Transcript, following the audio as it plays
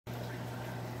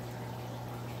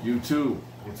YouTube,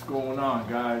 what's going on,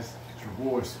 guys? It's your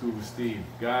boy Scuba Steve.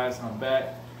 Guys, I'm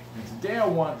back, and today I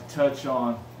want to touch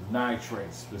on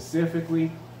nitrates,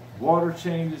 specifically water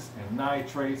changes and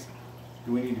nitrates.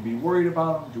 Do we need to be worried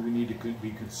about them? Do we need to be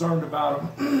concerned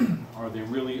about them? Are they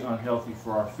really unhealthy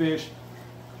for our fish?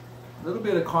 A little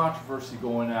bit of controversy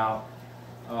going out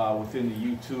within the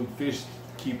YouTube fish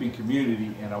keeping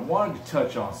community, and I wanted to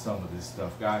touch on some of this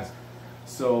stuff, guys.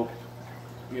 So,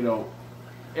 you know,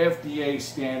 FDA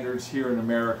standards here in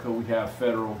America, we have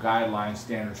federal guideline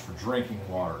standards for drinking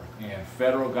water, and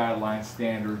federal guideline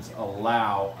standards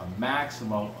allow a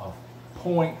maximum of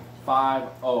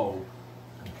 0.50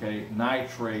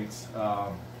 nitrates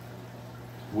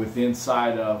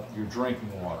inside of your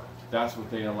drinking water. That's what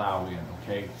they allow in,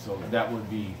 okay? So that would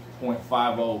be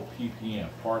 0.50 ppm,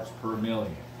 parts per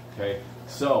million, okay?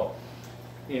 So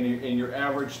in your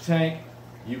average tank,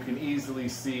 you can easily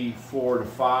see 4 to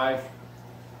 5.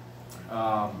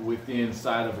 Within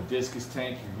inside of a discus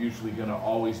tank, you're usually going to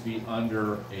always be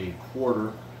under a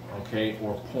quarter, okay,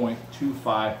 or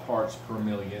 0.25 parts per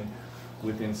million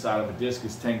within inside of a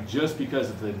discus tank, just because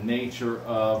of the nature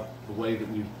of the way that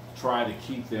we try to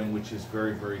keep them, which is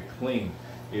very, very clean.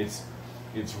 It's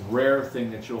a rare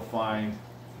thing that you'll find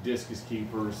discus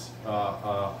keepers, you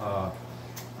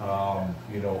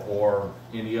know, or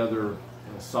any other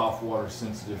soft water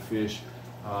sensitive fish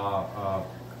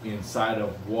inside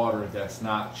of water that's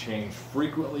not changed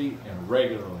frequently and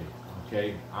regularly.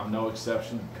 Okay, I'm no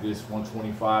exception. This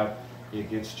 125, it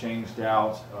gets changed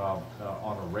out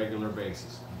on a regular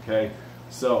basis. Okay,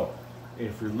 so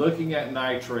if you're looking at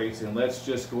nitrates, and let's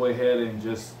just go ahead and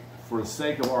just, for the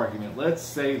sake of argument, let's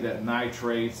say that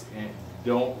nitrates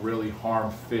don't really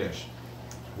harm fish,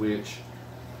 which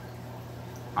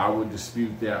I would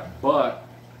dispute that, but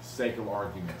sake of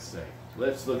argument's sake,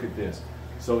 let's look at this.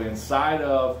 So inside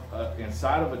of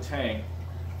a tank,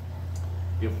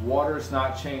 if water is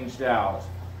not changed out,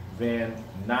 then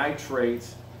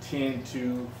nitrates tend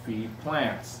to feed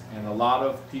plants. And a lot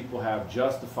of people have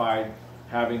justified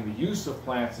having the use of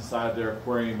plants inside their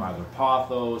aquarium, either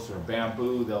pothos or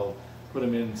bamboo. They'll put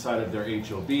them inside of their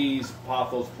HOBs.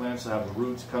 Pothos plants will have the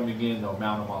roots coming in, they'll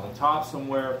mount them on the top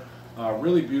somewhere.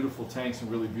 Really beautiful tanks and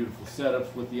really beautiful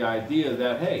setups with the idea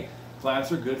that, hey,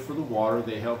 plants are good for the water,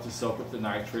 they help to soak up the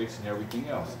nitrates and everything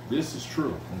else. This is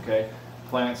true, okay?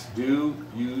 Plants do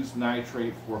use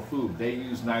nitrate for food. They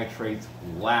use nitrates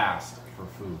last for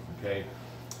food, okay?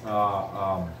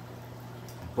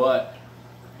 But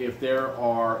if there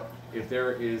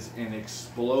is an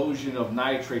explosion of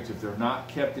nitrates, if they're not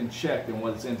kept in check, then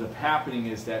what ends up happening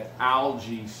is that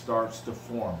algae starts to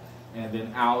form. And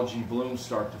then algae blooms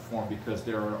start to form because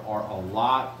there are a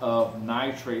lot of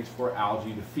nitrates for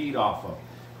algae to feed off of.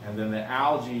 And then the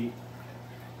algae,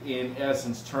 in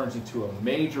essence, turns into a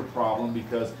major problem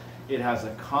because it has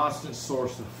a constant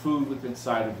source of food within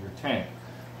inside of your tank,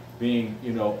 being,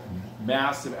 you know,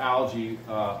 massive algae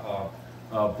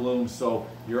blooms. So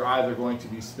you're either going to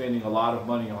be spending a lot of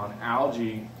money on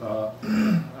algae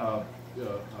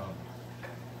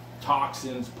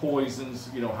toxins, poisons,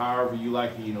 you know, however you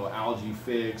like to, you know, algae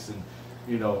fix, and,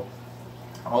 you know,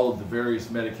 all of the various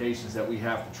medications that we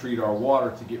have to treat our water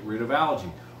to get rid of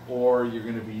algae. Or you're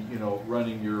going to be, you know,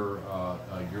 running your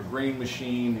green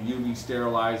machine, the UV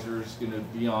sterilizer is going to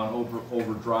be on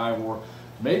overdrive, or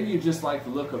maybe you just like the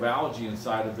look of algae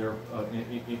inside of their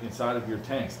inside of your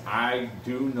tanks. I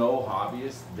do know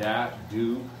hobbyists that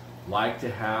do like to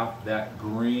have that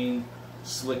green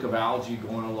slick of algae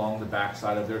going along the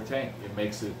backside of their tank. It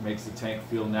makes the tank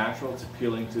feel natural. It's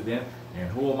appealing to them. And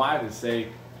who am I to say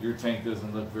your tank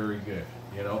doesn't look very good?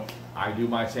 You know, I do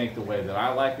my tank the way that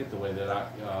I like it, the way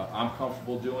that I'm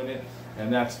comfortable doing it,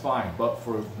 and that's fine. But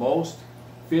for most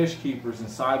fish keepers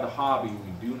inside the hobby,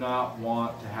 we do not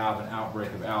want to have an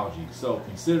outbreak of algae. So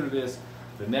consider this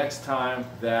the next time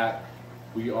that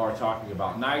we are talking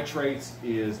about nitrates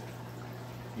is,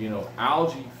 you know,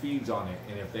 algae feeds on it,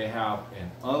 and if they have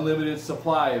an unlimited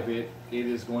supply of it, it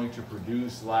is going to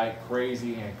produce like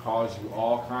crazy and cause you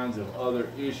all kinds of other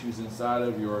issues inside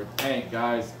of your tank,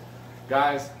 guys.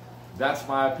 That's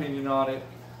my opinion on it.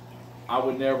 I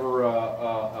would never,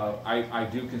 I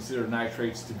do consider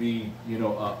nitrates to be, you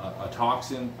know, a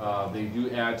toxin. They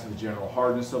do add to the general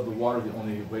hardness of the water. The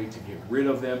only way to get rid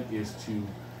of them is to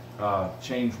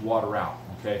change water out,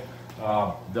 okay?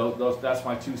 That's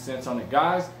my 2 cents on it.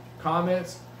 Guys,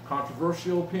 comments,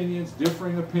 controversial opinions,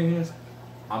 differing opinions,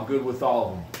 I'm good with all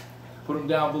of them. Put them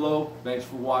down below. Thanks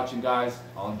for watching, guys.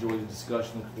 I'll enjoy the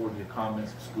discussion. Look forward to your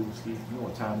comments. Scuba Steve, you know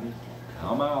what time it is.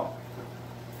 Come out.